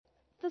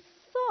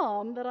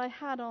psalm that I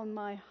had on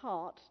my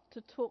heart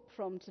to talk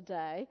from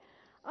today,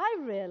 I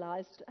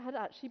realized had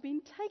actually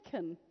been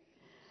taken.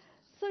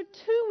 So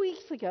 2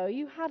 weeks ago,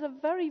 you had a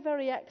very,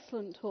 very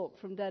excellent talk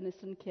from Dennis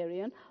and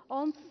Kirian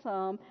on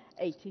Psalm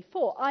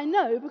 84. I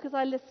know because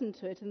I listened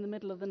to it in the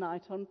middle of the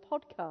night on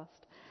podcast.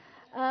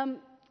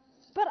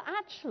 But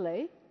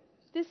actually,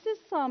 this is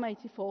Psalm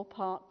 84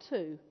 part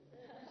 2.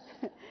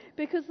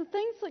 Because the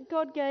things that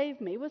God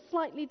gave me were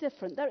slightly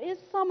different. There is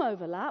some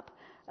overlap,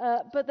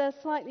 but they're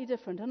slightly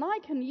different. And I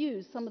can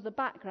use some of the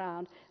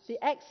background, the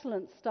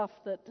excellent stuff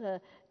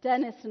that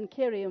Dennis and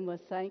Kirian were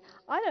saying.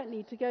 I don't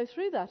need to go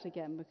through that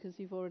again because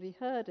you've already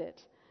heard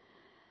it.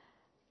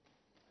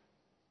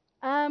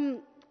 I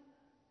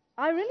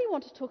really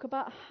want to talk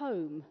about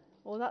home,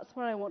 or that's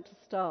where I want to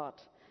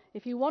start.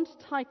 If you want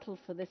a title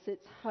for this,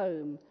 it's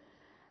home.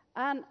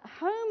 And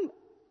home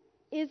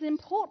is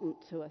important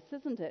to us,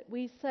 isn't it?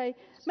 We say,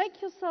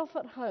 make yourself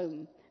at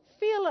home,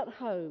 feel at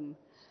home.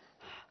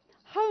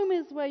 Home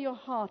is where your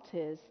heart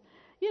is.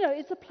 You know,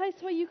 it's a place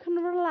where you can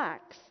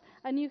relax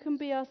and you can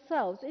be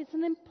yourselves. It's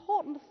an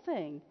important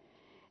thing.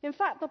 In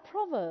fact, the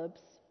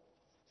Proverbs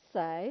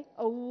say,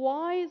 a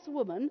wise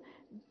woman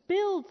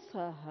builds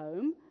her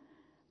home,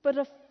 but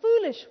a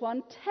foolish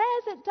one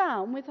tears it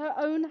down with her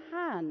own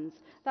hands.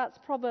 That's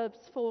Proverbs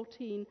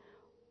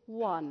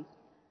 14:1.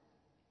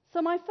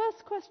 So my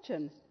first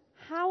question,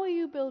 how are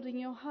you building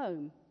your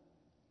home?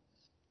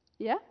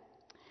 Yeah?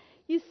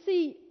 You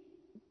see,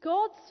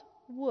 God's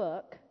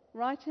work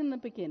right in the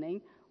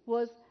beginning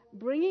was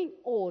bringing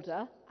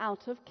order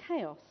out of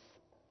chaos.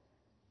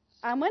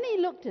 And when he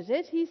looked at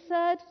it, he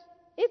said,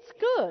 it's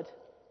good.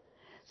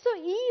 So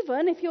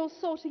even if you're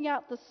sorting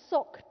out the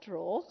sock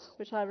drawer,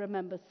 which I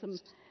remember some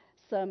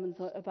sermons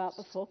about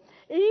before,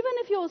 even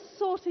if you're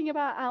sorting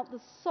out the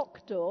sock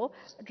drawer,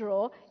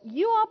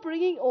 you are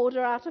bringing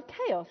order out of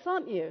chaos,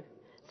 aren't you?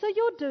 So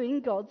you're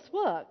doing God's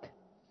work,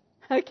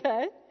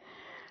 okay?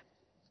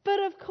 But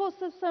of course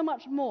there's so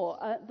much more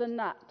than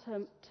that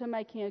to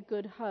making a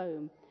good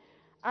home.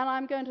 And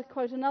I'm going to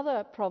quote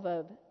another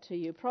proverb to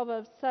you,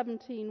 Proverbs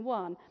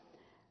 17:1.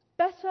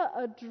 Better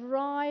a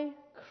dry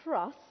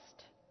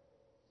crust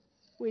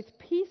with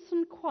peace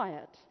and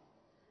quiet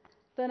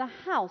than a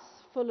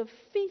house full of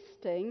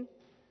feasting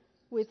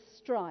with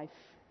strife.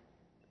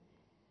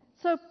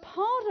 So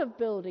part of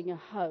building a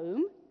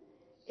home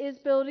is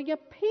building a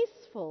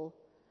peaceful,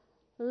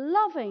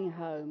 loving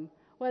home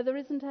where there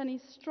isn't any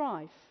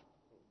strife.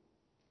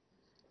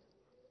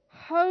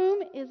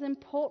 Home is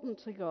important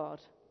to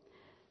God.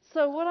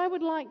 So what I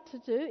would like to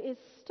do is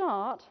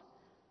start,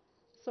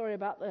 sorry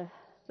about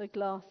the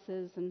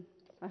glasses, and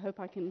I hope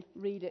I can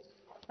read it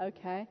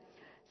okay.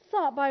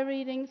 Start by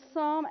reading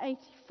Psalm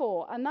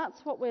 84, and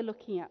that's what we're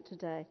looking at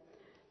today.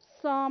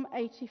 Psalm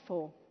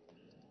 84.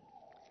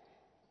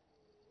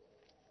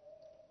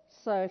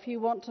 So if you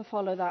want to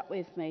follow that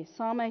with me,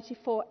 Psalm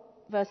 84,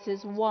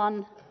 verses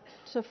 1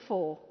 to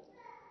 4.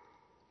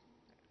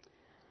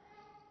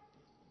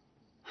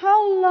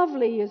 How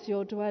lovely is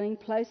your dwelling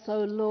place,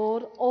 O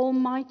Lord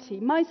Almighty.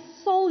 My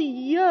soul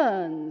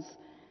yearns,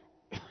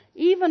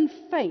 even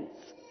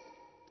faints,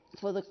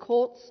 for the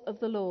courts of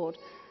the Lord.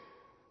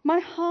 My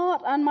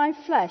heart and my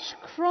flesh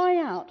cry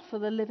out for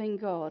the living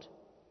God.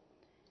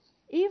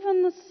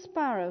 Even the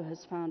sparrow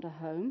has found a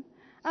home,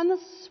 and the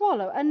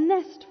swallow a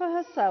nest for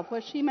herself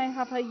where she may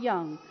have her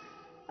young,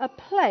 a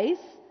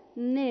place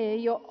near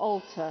your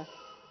altar.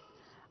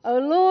 O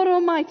Lord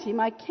Almighty,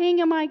 my King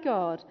and my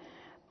God,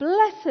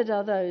 blessed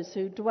are those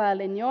who dwell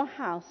in your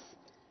house.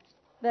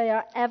 They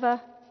are ever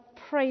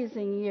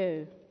praising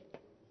you.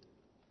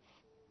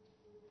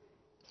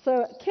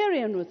 So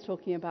Kirian was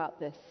talking about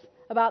this,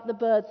 about the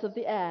birds of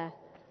the air.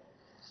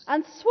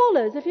 And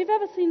swallows, if you've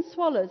ever seen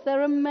swallows,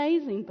 they're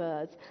amazing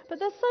birds, but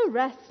they're so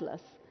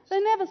restless. They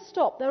never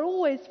stop. They're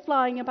always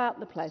flying about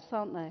the place,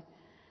 aren't they?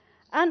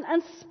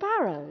 And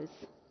sparrows.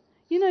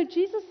 You know,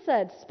 Jesus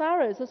said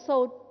sparrows are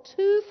sold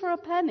 2 for a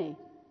penny.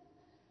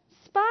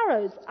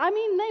 Sparrows, I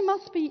mean, they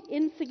must be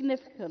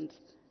insignificant,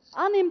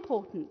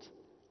 unimportant.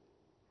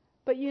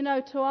 But you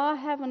know, to our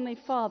Heavenly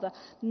Father,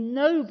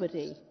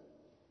 nobody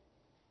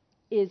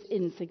is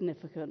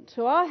insignificant.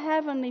 To our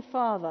Heavenly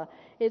Father,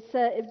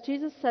 if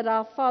Jesus said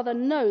our Father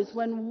knows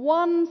when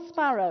one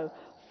sparrow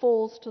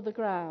falls to the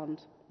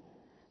ground.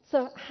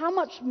 So how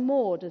much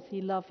more does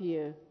he love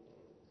you?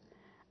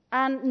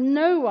 And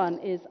no one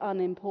is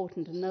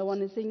unimportant and no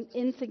one is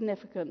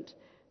insignificant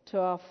to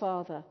our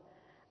Father.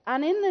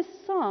 And in this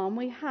psalm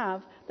we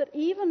have that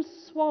even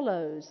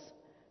swallows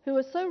who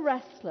are so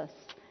restless,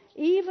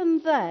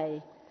 even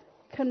they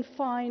can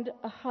find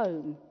a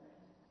home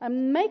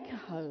and make a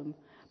home.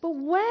 But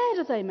where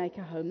do they make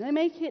a home? They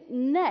make it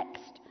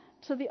next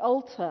to the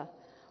altar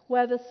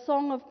where the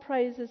song of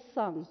praise is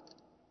sung.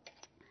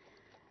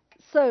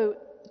 So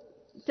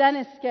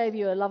Dennis gave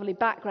you a lovely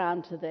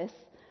background to this,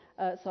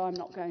 so I'm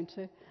not going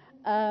to.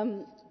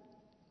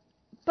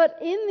 But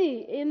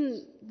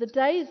in the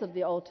days of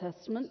the Old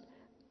Testament,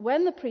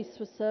 when the priests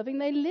were serving,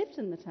 they lived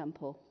in the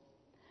temple.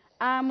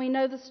 And we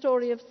know the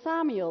story of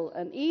Samuel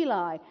and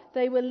Eli.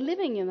 They were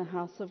living in the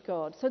house of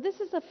God. So this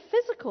is a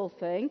physical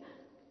thing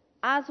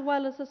as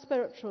well as a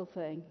spiritual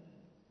thing.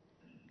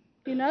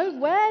 You know,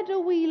 where do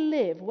we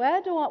live?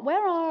 Where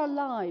are our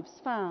lives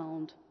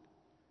found?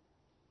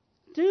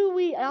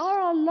 Are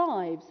our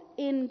lives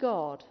in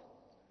God?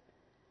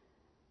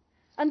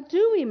 And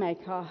do we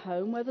make our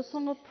home where the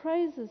song of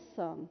praise is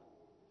sung?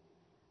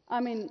 I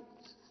mean,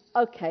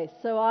 okay,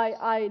 so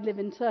I live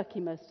in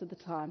Turkey most of the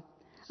time.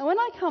 And when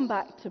I come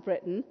back to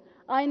Britain,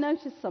 I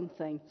notice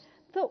something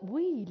that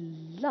we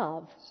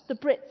love. The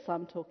Brits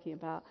I'm talking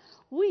about.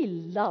 We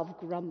love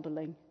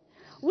grumbling.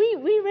 We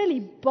really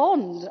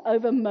bond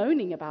over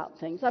moaning about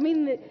things. I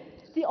mean,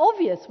 the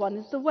obvious one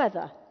is the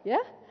weather,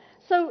 yeah?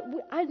 So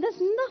there's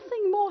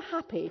nothing more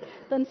happy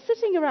than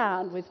sitting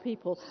around with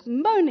people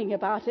moaning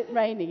about it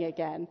raining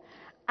again.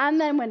 And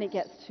then when it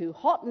gets too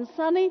hot and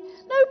sunny,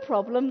 no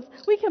problems.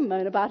 We can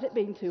moan about it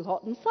being too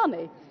hot and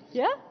sunny,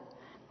 yeah?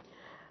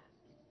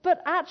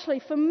 But actually,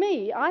 for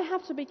me, I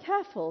have to be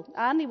careful.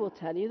 Andy will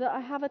tell you that I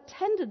have a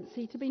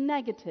tendency to be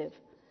negative.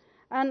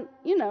 And,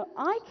 you know,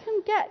 I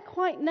can get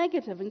quite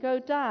negative and go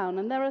down.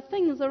 And there are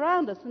things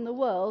around us in the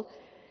world,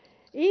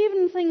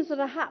 even things that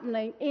are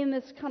happening in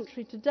this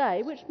country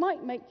today, which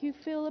might make you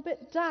feel a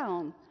bit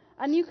down.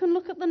 And you can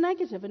look at the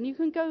negative and you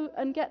can go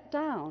and get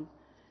down.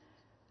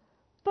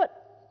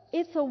 But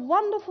it's a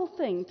wonderful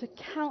thing to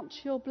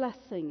count your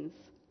blessings.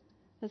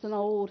 There's an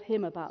old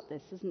hymn about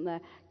this, isn't there?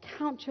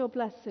 Count your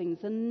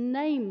blessings and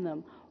name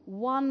them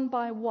one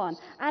by one.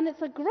 And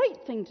it's a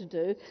great thing to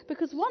do,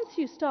 because once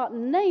you start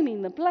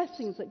naming the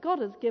blessings that God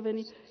has given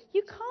you,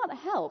 you can't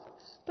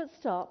help but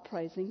start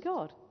praising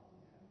God.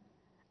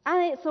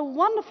 And it's a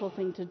wonderful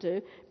thing to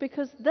do,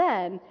 because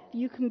then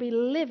you can be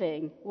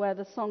living where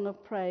the song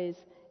of praise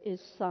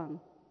is sung.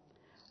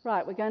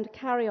 Right, we're going to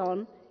carry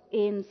on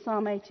in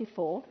Psalm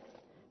 84,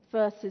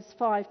 verses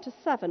 5 to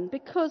 7,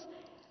 because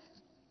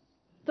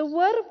the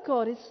Word of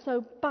God is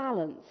so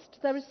balanced.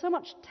 There is so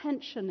much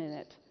tension in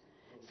it.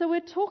 So we're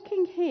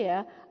talking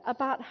here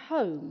about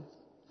home,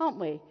 aren't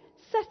we?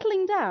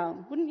 Settling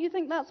down. Wouldn't you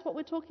think that's what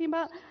we're talking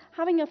about?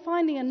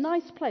 Finding a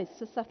nice place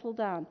to settle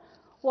down.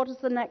 What does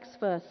the next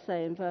verse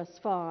say in verse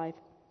 5?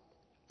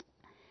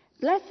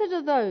 Blessed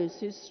are those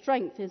whose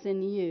strength is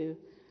in you,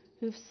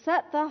 who've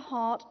set their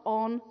heart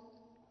on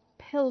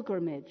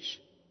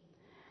pilgrimage.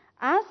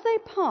 As they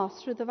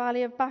pass through the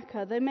valley of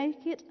Baca, they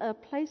make it a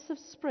place of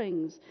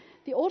springs.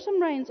 The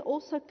autumn rains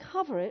also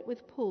cover it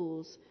with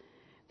pools.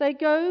 They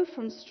go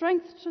from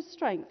strength to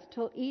strength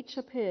till each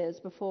appears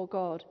before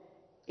God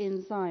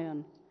in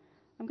Zion.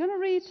 I'm going to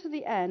read to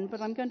the end,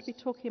 but I'm going to be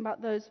talking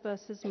about those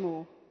verses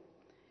more.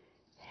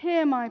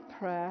 Hear my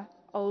prayer,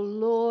 O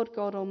Lord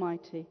God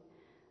Almighty.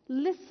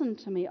 Listen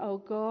to me, O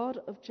God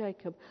of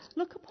Jacob.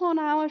 Look upon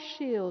our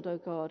shield, O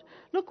God.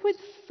 Look with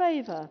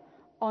favor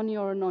on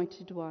your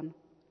anointed one.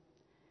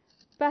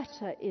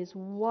 Better is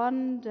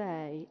one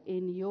day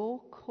in your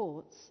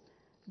courts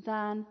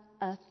than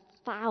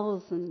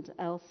 1,000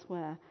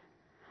 elsewhere.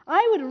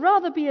 I would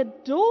rather be a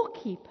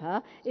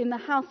doorkeeper in the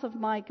house of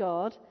my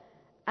God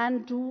I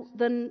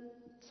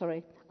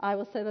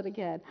will say that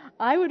again.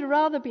 I would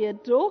rather be a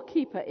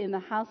doorkeeper in the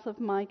house of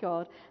my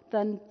God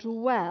than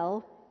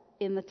dwell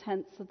in the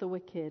tents of the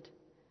wicked.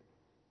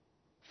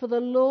 For the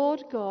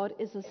Lord God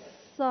is a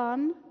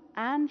sun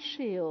and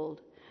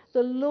shield.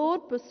 The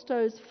Lord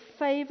bestows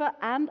favor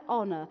and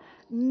honor.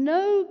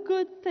 No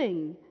good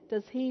thing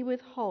does he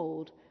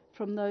withhold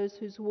from those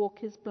whose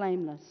walk is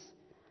blameless.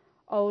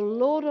 O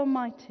Lord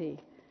Almighty,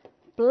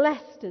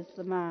 blessed is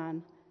the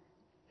man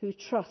who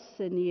trusts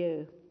in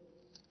you.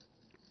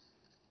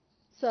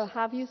 So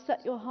have you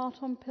set your heart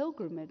on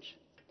pilgrimage?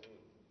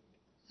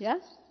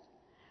 Yes?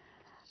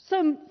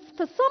 So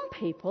for some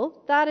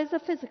people, that is a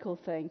physical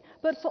thing.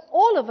 But for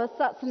all of us,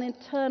 that's an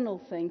internal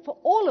thing. For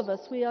all of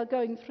us, we are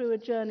going through a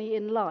journey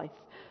in life.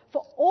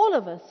 For all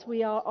of us,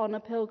 we are on a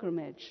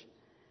pilgrimage.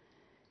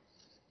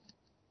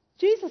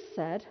 Jesus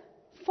said,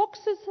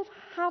 foxes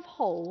have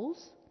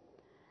holes,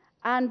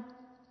 and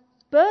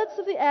birds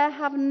of the air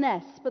have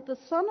nests, but the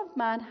Son of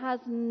Man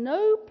has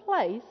no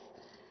place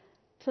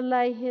to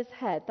lay his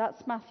head.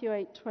 That's Matthew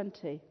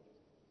 8:20.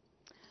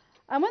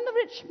 And when the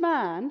rich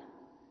man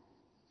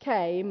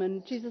came,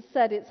 and Jesus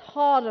said it's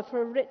harder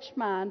for a rich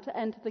man to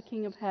enter the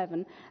kingdom of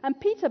heaven, and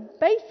Peter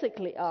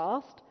basically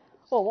asked,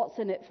 well, what's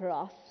in it for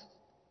us?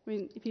 I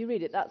mean, if you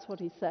read it, that's what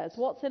he says.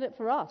 What's in it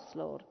for us,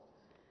 Lord?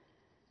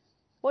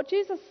 What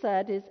Jesus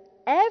said is,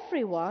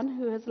 everyone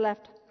who has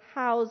left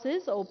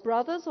houses or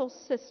brothers or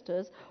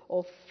sisters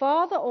or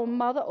father or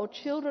mother or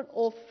children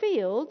or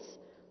fields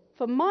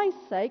for my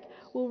sake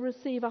will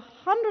receive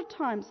 100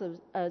 times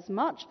as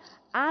much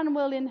and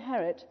will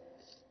inherit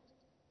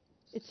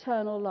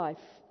eternal life.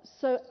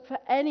 So for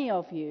any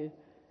of you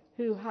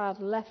who have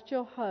left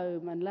your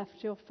home and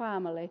left your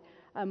family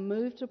and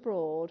moved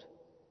abroad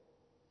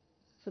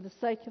for the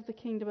sake of the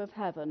kingdom of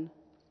heaven,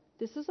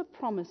 this is a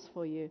promise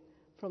for you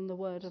from the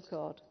Word of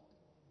God.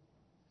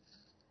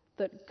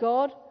 That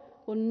God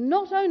will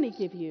not only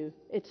give you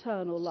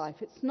eternal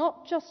life. It's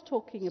not just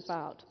talking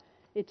about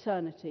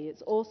eternity.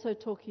 It's also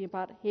talking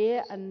about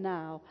here and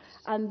now.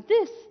 And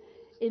this,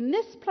 in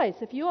this place,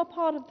 if you are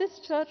part of this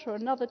church or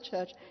another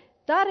church,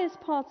 that is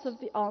part of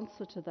the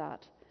answer to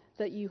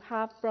that you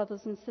have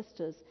brothers and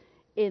sisters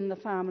in the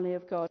family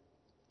of God.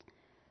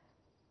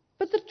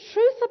 But the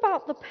truth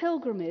about the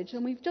pilgrimage,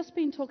 and we've just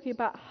been talking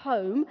about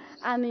home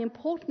and the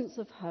importance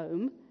of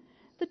home,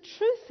 the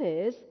truth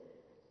is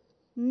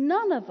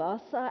none of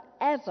us are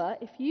ever,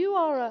 if you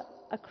are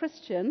a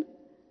Christian,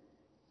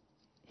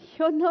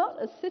 you're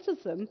not a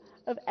citizen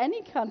of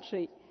any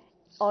country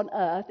on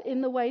earth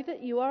in the way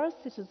that you are a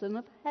citizen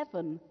of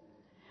heaven.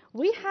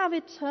 We have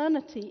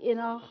eternity in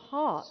our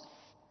hearts.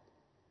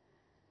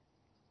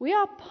 We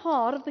are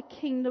part of the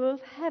kingdom of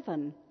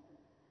heaven.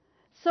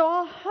 So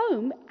our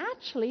home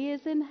actually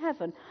is in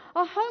heaven.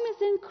 Our home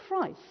is in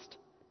Christ.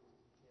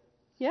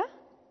 Yeah?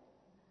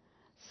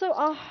 So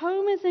our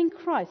home is in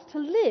Christ. To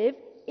live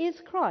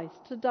is Christ.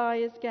 To die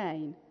is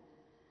gain.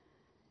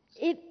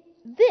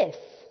 This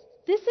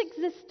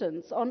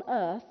existence on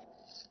earth,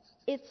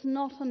 it's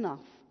not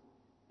enough.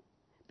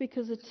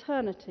 Because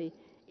eternity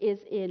is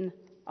in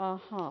our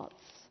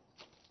hearts.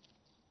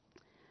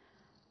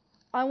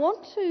 I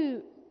want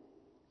to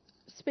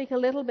speak a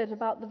little bit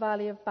about the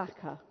Valley of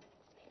Baca.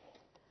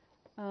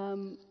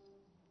 And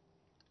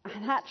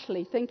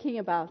actually, thinking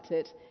about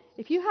it,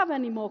 if you have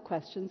any more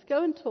questions,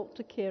 go and talk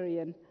to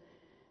Kirian,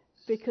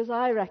 because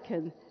I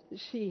reckon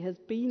she has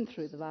been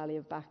through the Valley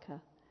of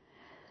Baca.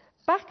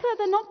 Baca,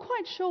 they're not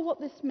quite sure what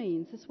this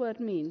word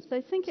means.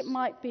 They think it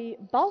might be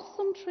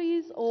balsam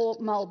trees or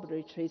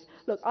mulberry trees.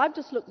 Look, I've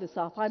just looked this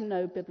up. I'm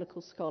no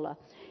biblical scholar.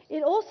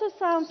 It also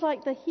sounds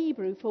like the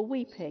Hebrew for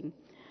weeping.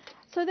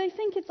 So they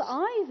think it's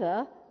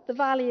either the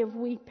Valley of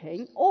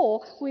Weeping,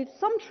 or with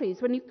some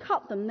trees, when you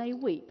cut them, they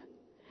weep.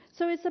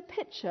 So it's a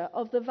picture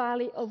of the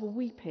Valley of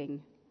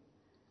Weeping.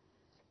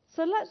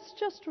 So let's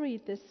just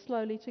read this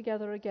slowly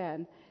together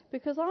again,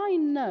 because I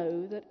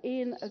know that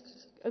in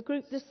a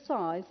group this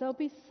size, there'll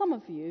be some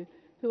of you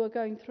who are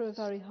going through a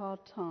very hard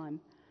time.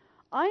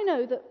 I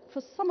know that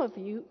for some of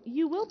you,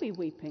 you will be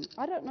weeping.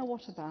 I don't know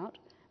what about.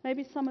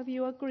 Maybe some of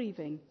you are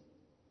grieving,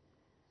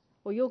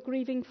 or you're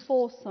grieving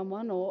for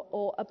someone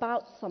or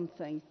about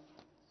something.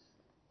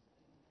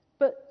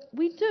 But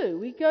we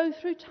go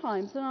through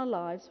times in our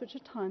lives which are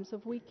times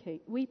of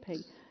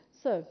weeping.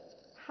 So,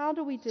 how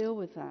do we deal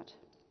with that?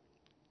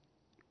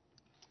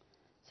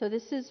 So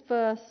this is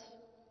verse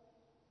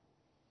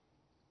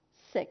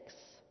 6.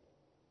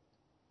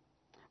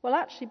 Well,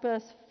 actually,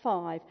 verse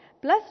 5.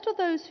 Blessed are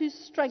those whose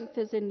strength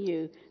is in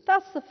you.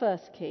 That's the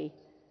first key.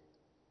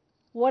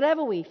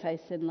 Whatever we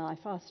face in life,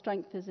 our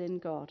strength is in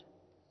God.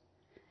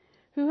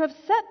 Who have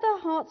set their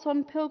hearts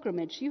on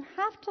pilgrimage. You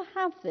have to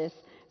have this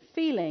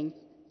feeling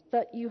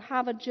that you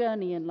have a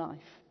journey in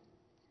life.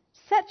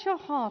 Set your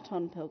heart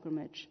on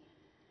pilgrimage.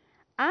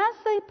 As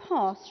they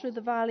pass through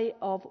the valley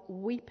of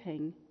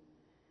weeping,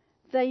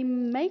 they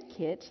make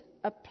it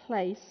a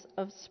place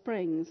of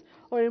springs.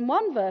 Or in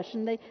one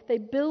version, they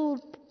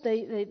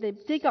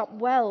dig up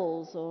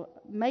wells or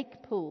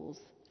make pools.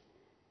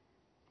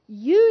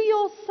 You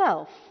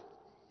yourself,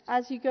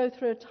 as you go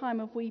through a time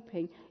of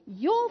weeping,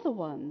 you're the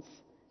ones,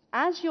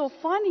 as you're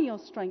finding your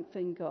strength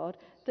in God,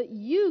 that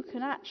you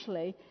can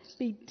actually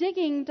be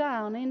digging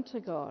down into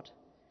God.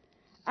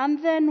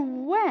 And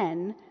then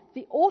when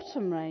the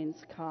autumn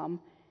rains come,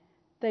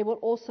 they will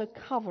also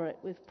cover it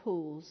with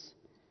pools.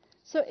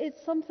 So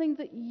it's something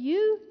that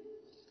you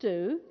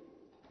do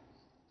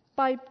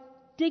by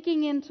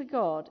digging into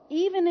God,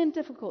 even in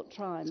difficult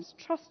times,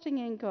 trusting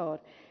in God.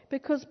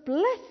 Because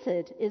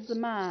blessed is the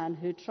man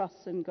who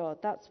trusts in God.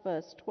 That's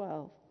verse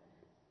 12.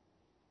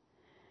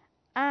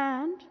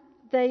 And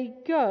they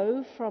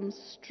go from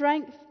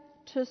strength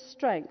to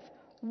strength.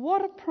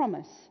 What a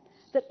promise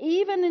that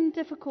even in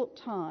difficult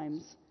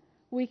times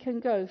we can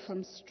go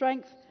from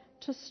strength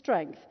to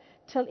strength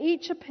till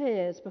each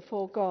appears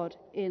before God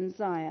in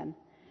Zion.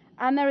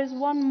 And there is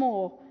one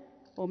more,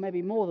 or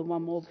maybe more than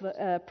one more,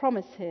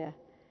 promise here.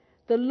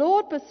 The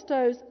Lord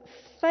bestows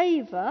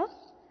favor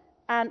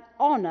and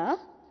honor,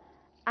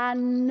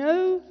 and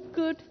no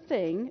good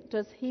thing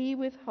does he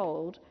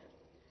withhold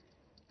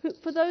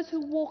for those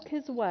who walk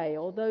his way,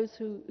 or those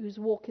whose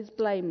walk is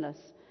blameless.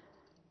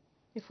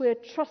 If we're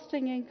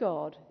trusting in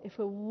God, if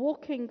we're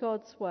walking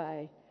God's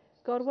way,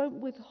 God won't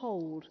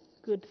withhold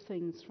good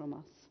things from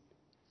us.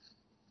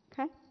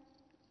 Okay?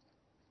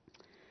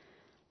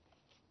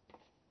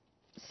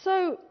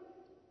 So,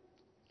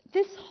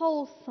 this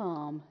whole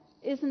psalm,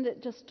 isn't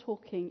it just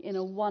talking in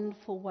a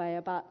wonderful way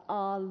about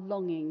our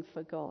longing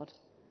for God?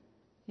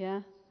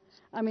 Yeah?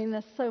 I mean,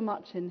 there's so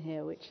much in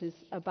here which is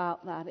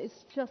about that.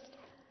 It's just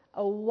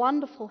a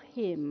wonderful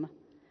hymn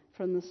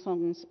from the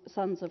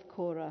sons of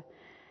Korah.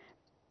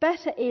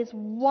 Better is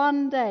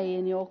one day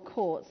in your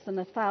courts than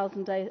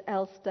 1,000 days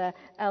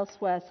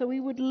elsewhere. So we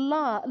would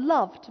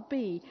love to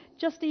be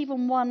just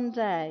even one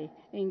day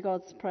in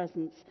God's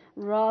presence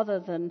rather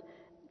than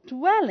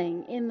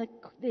dwelling in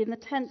the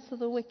tents of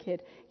the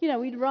wicked. You know,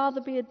 we'd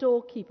rather be a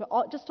doorkeeper,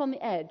 just on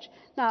the edge.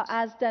 Now,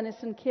 as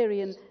Dennis and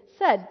Kirian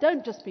said,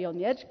 don't just be on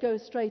the edge, go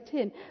straight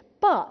in.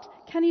 But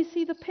can you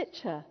see the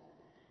picture?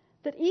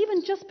 That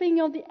even just being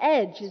on the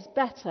edge is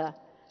better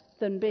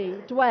than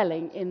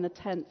dwelling in the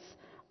tents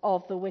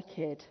of the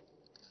wicked.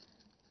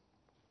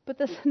 But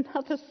there's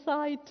another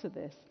side to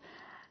this.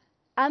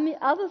 And the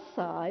other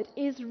side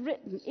is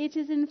written. It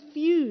is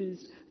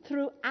infused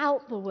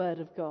throughout the Word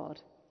of God.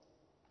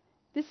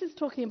 This is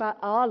talking about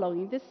our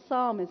longing. This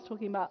psalm is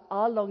talking about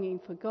our longing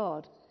for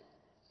God.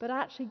 But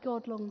actually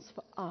God longs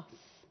for us.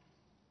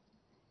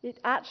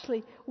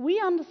 We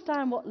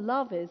understand what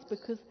love is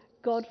because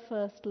God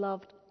first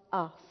loved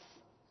us.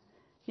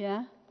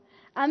 Yeah?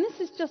 And this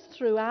is just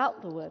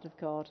throughout the Word of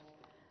God.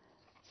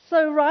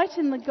 So right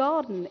in the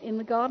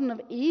Garden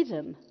of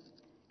Eden,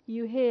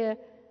 you hear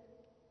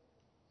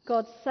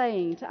God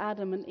saying to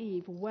Adam and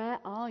Eve, "Where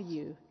are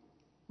you?"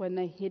 when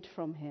they hid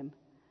from him.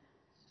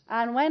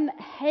 And when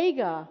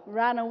Hagar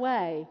ran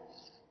away,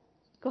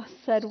 God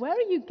said, "Where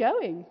are you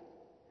going?"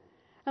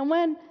 And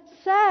when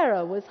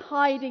Sarah was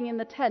hiding in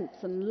the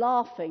tents and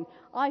laughing,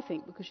 I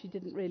think because she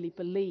didn't really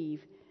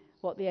believe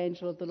what the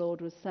angel of the Lord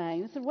was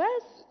saying, they said,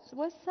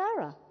 Where's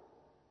Sarah?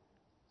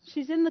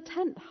 She's in the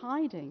tent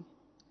hiding.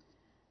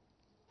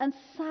 And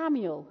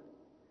Samuel,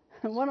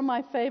 one of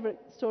my favorite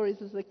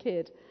stories as a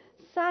kid,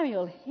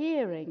 Samuel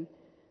hearing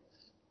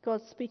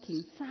God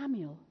speaking,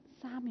 "Samuel,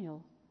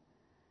 Samuel."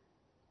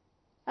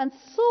 And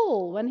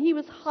Saul, when he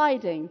was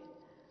hiding,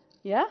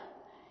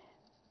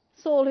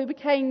 Saul, who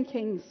became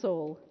King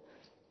Saul,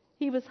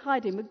 he was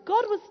hiding, but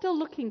God was still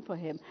looking for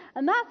him.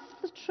 And that's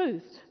the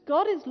truth.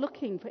 God is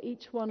looking for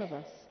each one of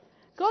us.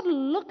 God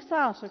looks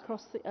out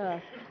across the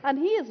earth, and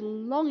he is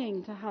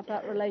longing to have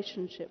that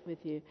relationship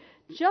with you.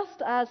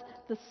 Just as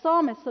the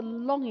psalmists are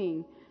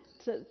longing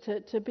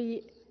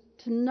to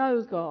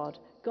know God,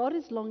 God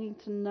is longing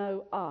to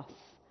know us.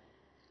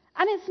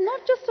 And it's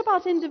not just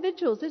about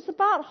individuals, it's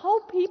about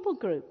whole people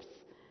groups.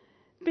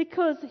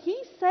 Because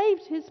he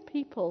saved his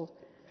people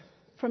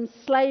from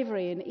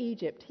slavery in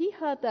Egypt. He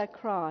heard their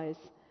cries.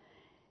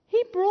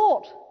 He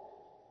brought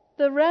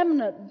the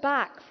remnant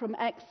back from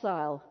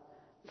exile,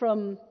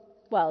 from,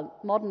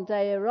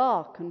 modern-day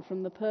Iraq and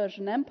from the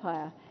Persian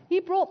Empire. He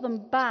brought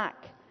them back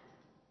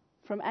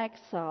from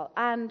exile.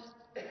 And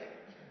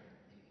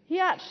he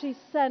actually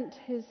sent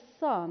his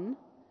son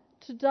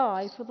to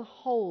die for the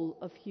whole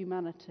of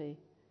humanity.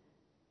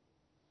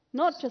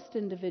 Not just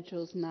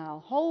individuals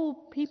now, whole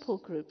people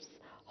groups,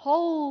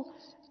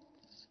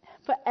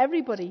 for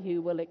everybody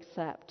who will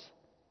accept.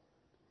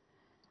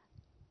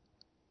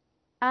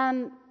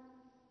 And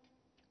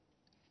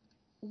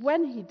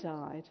when he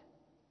died,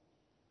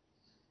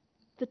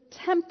 the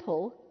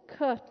temple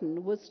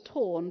curtain was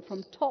torn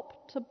from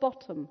top to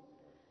bottom.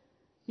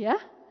 Yeah?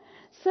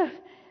 So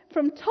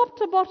from top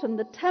to bottom,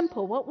 the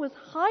temple, what was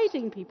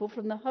hiding people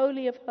from the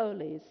Holy of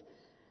Holies,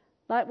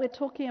 like we're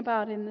talking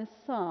about in this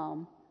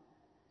psalm,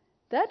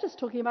 they're just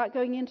talking about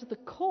going into the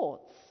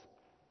courts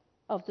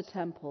of the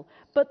temple.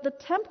 But the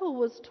temple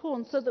was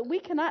torn so that we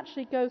can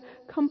actually go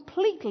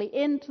completely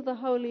into the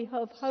Holy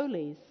of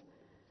Holies.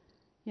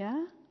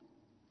 Yeah?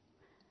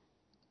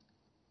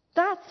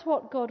 That's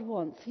what God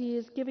wants. He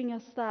is giving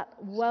us that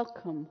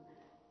welcome,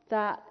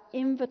 that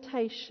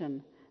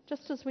invitation.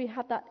 Just as we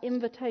had that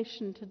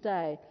invitation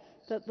today,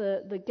 that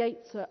the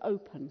gates are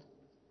open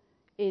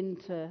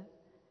into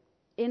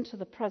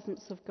the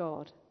presence of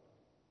God.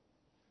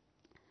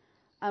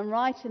 And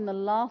right in the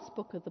last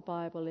book of the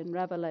Bible, in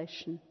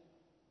Revelation,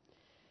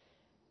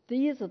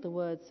 these are the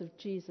words of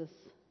Jesus,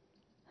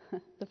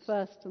 the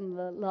first and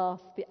the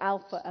last, the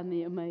Alpha and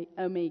the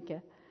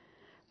Omega.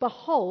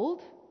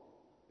 "Behold,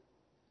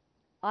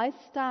 I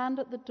stand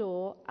at the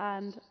door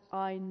and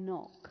I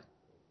knock.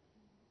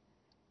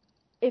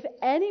 If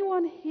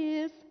anyone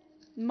hears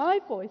my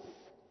voice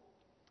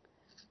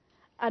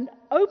and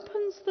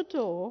opens the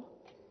door,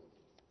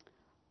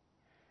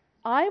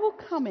 I will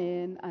come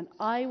in and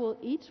I will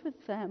eat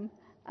with them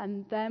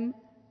and them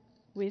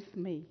with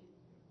me."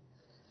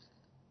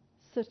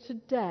 So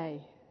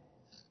today,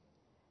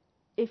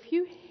 if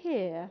you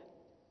hear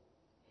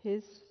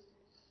his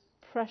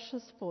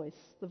precious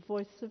voice, the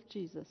voice of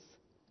Jesus,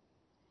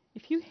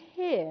 if you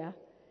hear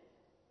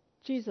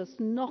Jesus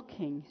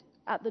knocking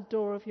at the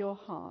door of your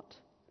heart,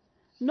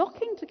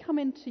 knocking to come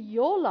into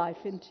your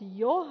life, into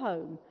your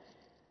home,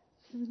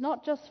 this is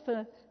not just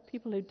for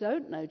people who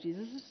don't know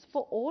Jesus, this is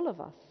for all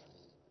of us.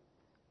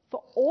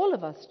 For all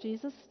of us,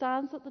 Jesus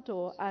stands at the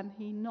door and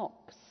he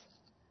knocks.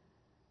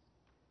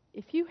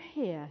 If you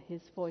hear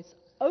his voice,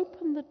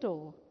 open the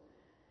door.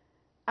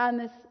 And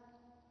this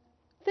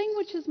thing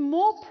which is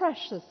more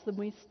precious than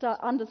we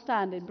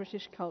understand in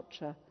British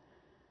culture,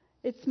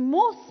 it's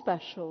more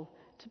special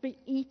to be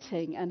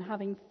eating and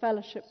having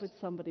fellowship with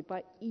somebody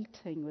by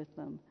eating with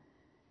them.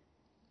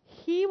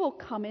 He will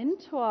come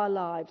into our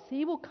lives,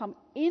 he will come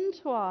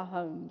into our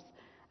homes,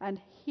 and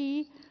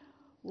he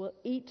will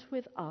eat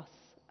with us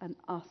and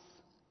us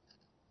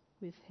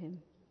with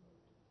him.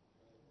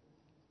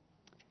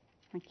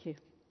 Thank you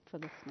for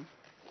listening.